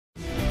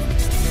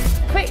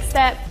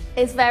step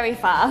is very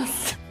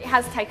fast. It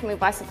has taken me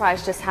by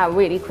surprise just how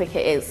really quick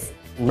it is.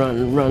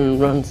 Run, run,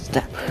 run,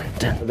 step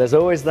down. There's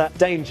always that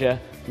danger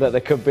that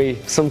there could be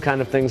some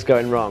kind of things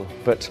going wrong,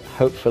 but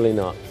hopefully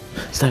not.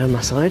 Stay on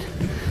my side.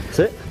 That's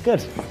it.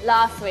 Good.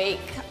 Last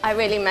week, I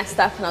really messed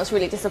up and I was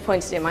really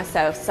disappointed in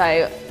myself, so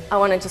I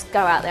want to just go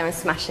out there and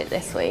smash it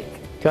this week.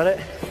 Got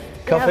it?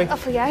 Coffee? Yeah,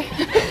 off we go.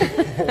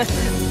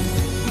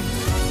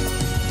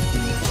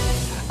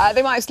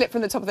 They might have slipped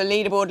from the top of the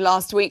leaderboard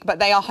last week, but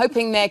they are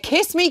hoping their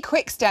Kiss Me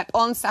Quick Step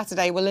on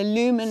Saturday will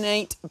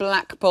illuminate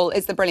Blackpool.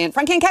 It's the brilliant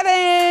Frankie and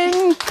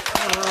Kevin!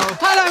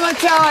 Hello, my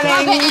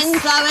darlings! Rub it in,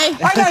 Chloe.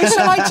 I know,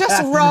 shall I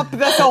just rub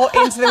the thought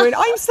into the wound?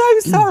 I'm so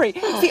sorry.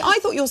 See, I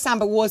thought your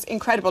samba was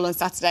incredible on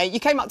Saturday. You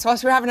came up to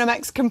us, we were having a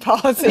Mexican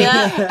party,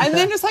 and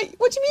then it's like,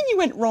 what do you mean you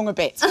went wrong a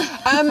bit?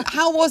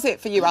 How was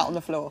it for you out on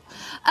the floor?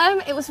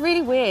 It was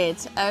really weird.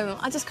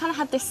 I just kind of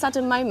had this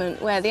sudden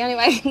moment where the only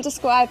way I can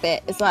describe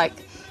it is like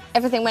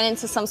everything went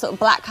into some sort of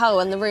black hole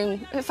and the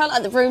room, it felt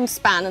like the room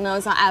span and I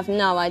was like, I have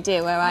no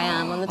idea where I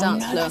am on the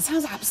dance floor. That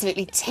sounds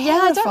absolutely terrifying.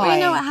 Yeah, I don't really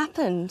know what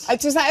happened.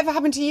 Does that ever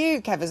happen to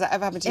you, Kev? Has that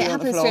ever happened to you on the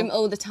floor? It happens to him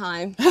all the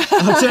time.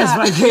 Oh, cheers,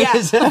 Frankie.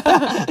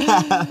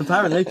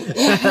 Apparently.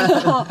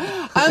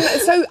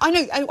 So, I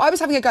know, I was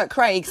having a go at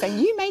Craig saying,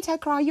 you made her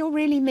cry, you're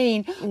really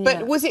mean.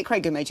 But was it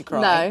Craig who made you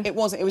cry? No. It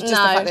wasn't, it was just the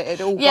fact that it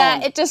had all gone.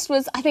 Yeah, it just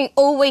was, I think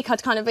all week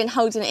I'd kind of been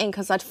holding it in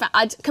because I'd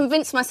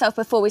convinced myself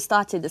before we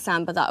started the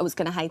samba that I was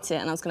going to hate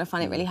it and I was going to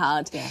find it really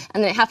hard. Yeah.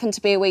 And then it happened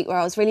to be a week where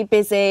I was really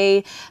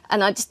busy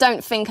and I just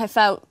don't think I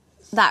felt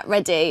that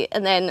ready.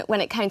 And then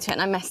when it came to it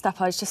and I messed up,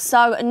 I was just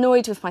so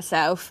annoyed with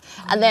myself.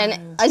 And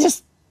then I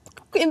just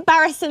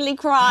embarrassingly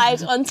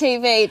cried on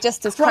TV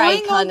just as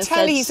Craig kind of said.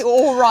 Crying on telly's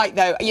all right,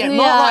 though. You know,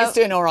 Mark Wright's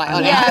doing all right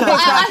on it. Yeah, but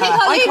I think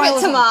I'll leave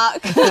it to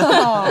Mark.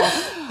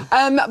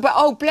 But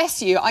oh,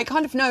 bless you! I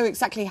kind of know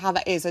exactly how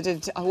that is. I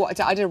did a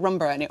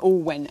rumba and it all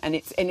went, and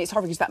it's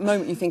horrible because that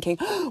moment you're thinking,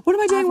 oh, what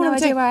am I doing? What am I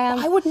doing? Where I am.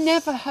 I would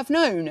never have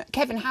known.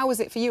 Kevin, how was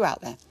it for you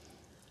out there?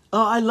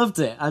 Oh, I loved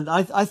it. And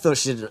I thought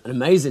she did an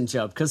amazing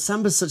job because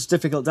samba's such a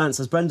difficult dance,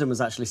 as Brendan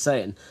was actually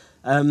saying.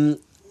 And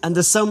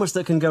there's so much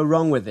that can go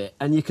wrong with it,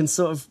 and you can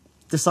sort of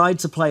decide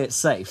to play it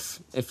safe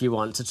if you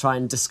want to try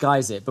and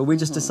disguise it, but we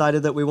just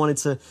decided that we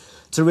wanted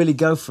to really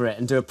go for it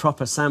and do a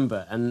proper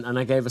samba, and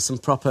I gave her some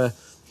proper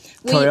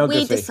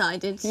choreography. We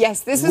decided.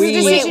 Yes, this was a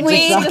decision.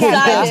 We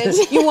decided.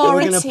 You are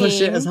we're a going to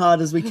push it as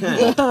hard as we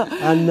can.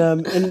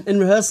 And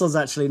in rehearsals,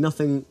 actually,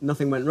 nothing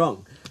went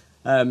wrong.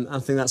 I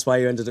think that's why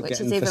you ended up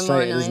getting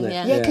frustrated, isn't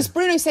it? Yeah, because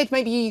Bruno said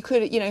maybe you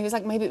could, you know, he was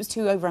like, maybe it was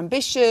too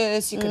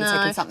overambitious, you could have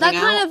taken something out. That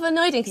kind of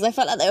annoyed him because I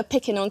felt like they were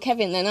picking on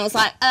Kevin then. I was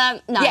like,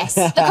 no, yes.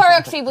 The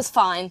choreography was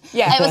fine.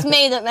 Yeah. It was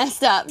me that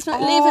messed up. Leave him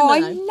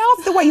alone. I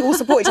love the way you all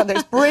support each other.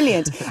 It's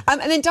brilliant. And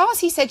then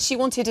Darcy said she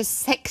wanted a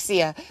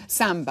sexier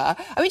samba.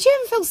 I mean, do you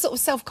ever feel sort of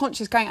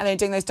self-conscious going out there and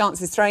doing those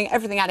dances, throwing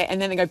everything at it, and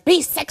then they go,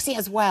 be sexy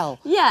as well?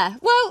 Yeah,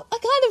 well,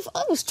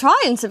 I was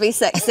trying to be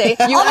sexy.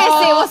 Obviously,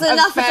 it wasn't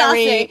enough for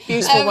Darcy. Very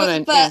beautiful woman.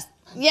 But yes.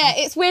 yeah,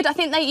 it's weird. I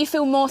think that you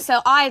feel more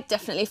I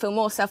definitely feel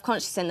more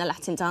self-conscious in the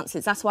Latin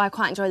dances. That's why I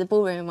quite enjoy the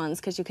ballroom ones,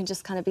 because you can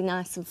just kind of be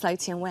nice and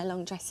floaty and wear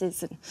long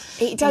dresses. And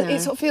it does.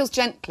 It sort of feels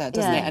gentler,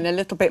 doesn't it? And a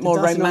little bit more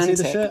romantic.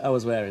 See the shirt I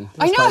was wearing?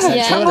 I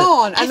know. Come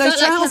on, and those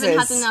trousers. Like Kevin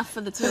had enough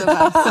for the two of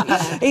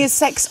us. He is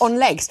sex on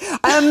legs.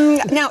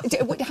 Now,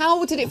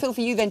 how did it feel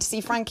for you then to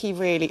see Frankie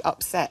really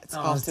upset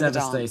after the dance?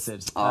 I was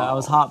devastated. I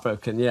was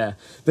heartbroken, yeah,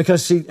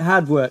 because she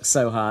had worked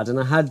so hard, and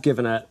I had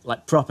given her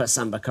like proper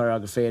samba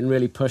choreography and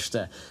really pushed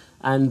her.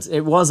 And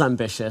it was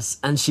ambitious,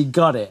 and she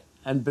got it,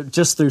 but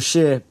just through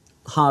sheer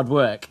hard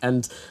work.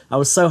 And I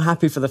was so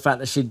happy for the fact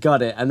that she'd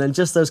got it. And then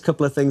just those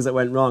couple of things that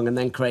went wrong, and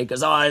then Craig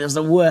goes, "Oh, it was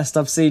the worst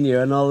I've seen you,"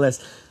 and all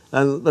this.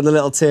 And when the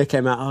little tear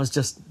came out, I was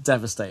just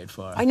devastated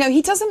for her. I know,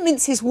 he doesn't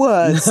mince his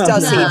words,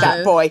 does he,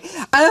 that boy?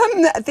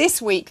 This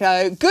week,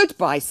 though,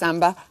 goodbye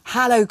samba,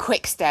 hello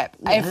quick step.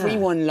 Yeah.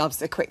 Everyone loves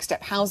the quick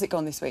step. How's it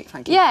gone this week,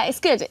 Frankie? Yeah, it's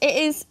good.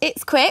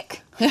 It's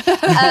quick.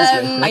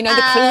 I know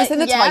the clue is in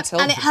the title.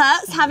 And it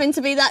hurts having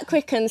to be that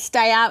quick and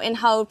stay out in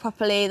hold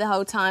properly the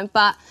whole time,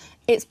 but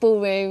it's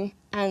ballroom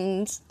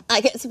and I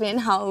get to be in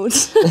hold.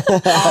 So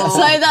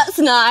that's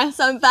nice.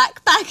 I'm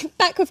back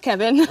with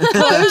Kevin.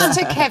 Close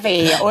to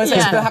Kevy. Always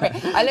makes me feel happy.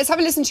 Let's have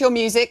a listen to your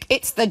music.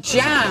 It's The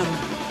Jam.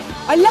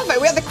 I love it.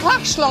 We had The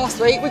Clash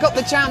last week. We got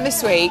The Jam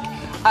this week.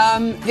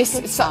 This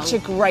is such a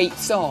great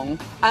song.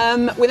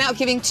 Without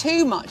giving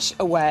too much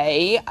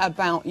away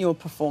about your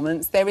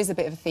performance, there is a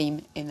bit of a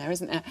theme in there,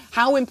 isn't there?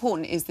 How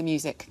important is the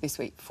music this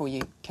week for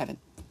you, Kevin?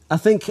 I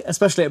think,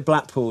 especially at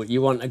Blackpool,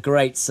 you want a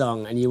great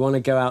song and you want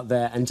to go out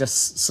there and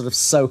just sort of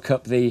soak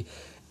up the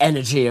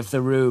energy of the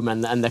room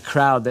and the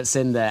crowd that's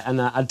in there. And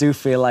I do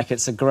feel like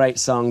it's a great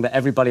song that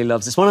everybody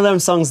loves. It's one of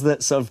those songs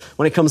that sort of,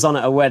 when it comes on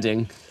at a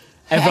wedding,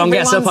 everyone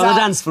gets up on the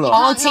dance floor.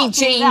 Auntie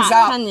Jean's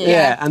up.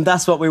 Yeah, and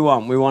that's what we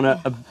want. We want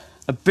a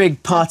a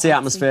big party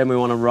atmosphere, and we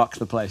want to rock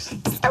the place.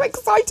 So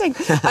exciting.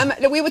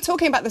 We were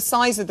talking about the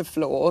size of the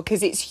floor,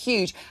 because it's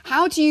huge.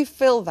 How do you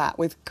fill that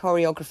with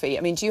choreography?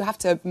 I mean, do you have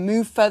to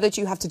move further?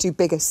 Do you have to do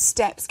bigger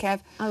steps, Kev?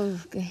 Oh,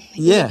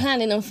 yeah. You're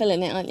planning on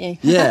filling it, aren't you?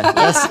 Yeah,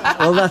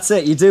 that's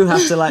it. You do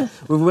have to, like,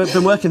 we've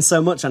been working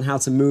so much on how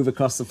to move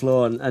across the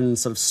floor and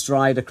sort of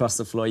stride across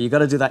the floor. You've got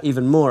to do that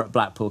even more at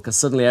Blackpool, because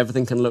suddenly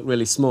everything can look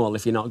really small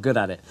if you're not good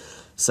at it.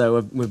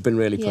 So we've been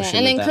really pushing.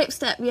 And then with clip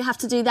step, you have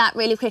to do that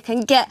really quick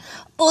and get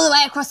all the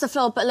way across the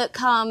floor, but look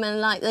calm and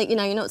like you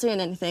know, you're not doing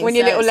anything. When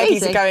your little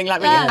leggies are going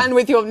like, really, and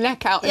with your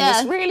neck out in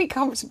this really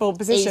comfortable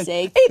position.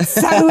 Easy. It's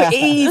so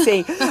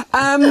easy.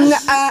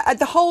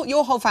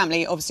 Your whole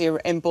family obviously are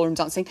in ballroom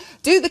dancing.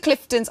 Do the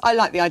Cliftons? I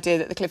like the idea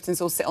that the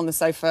Cliftons all sit on the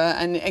sofa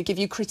and give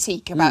you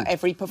critique about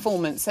every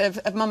performance.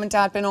 Have Mum and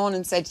Dad been on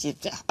and said, you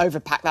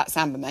overpack that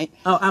samba, mate?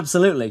 Oh,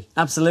 absolutely,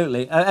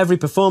 absolutely. Every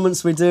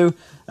performance we do,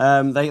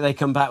 they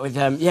come back with,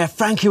 yeah,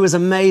 Frankie was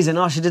amazing.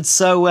 Oh, she did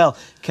so well.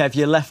 Kev,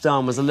 your left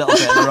arm was a little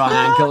bit at the wrong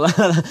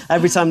ankle.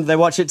 Every time they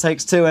watch it,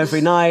 takes two every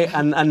night.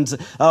 And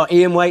oh,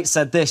 Ian Waite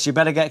said this. You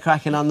better get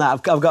cracking on that.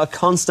 I've got a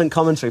constant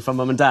commentary from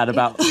Mum and Dad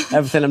about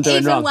everything I'm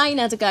doing wrong. Even Wayne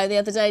had a go the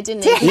other day,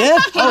 didn't he? Yeah.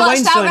 He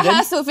watched our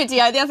rehearsal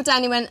video the other day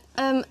and he went,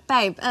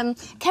 babe,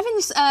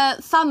 Kevin's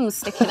thumb's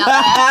sticking up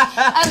there.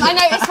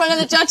 I noticed one of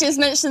the judges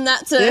mentioned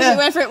that to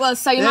whoever it was,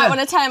 so you might want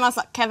to tell him. I was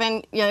like,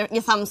 Kevin, your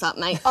thumb's up,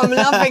 mate. I'm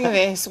loving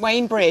this.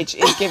 Wayne Bridge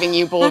is giving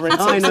you ballroom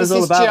tips. I know this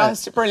all is about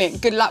just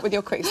brilliant. Good luck with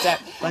your quick step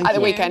at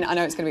the weekend. I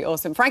know it's going to be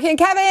awesome. Frankie and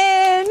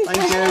Kevin!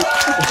 Thank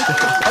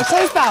you.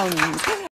 Those thumbs.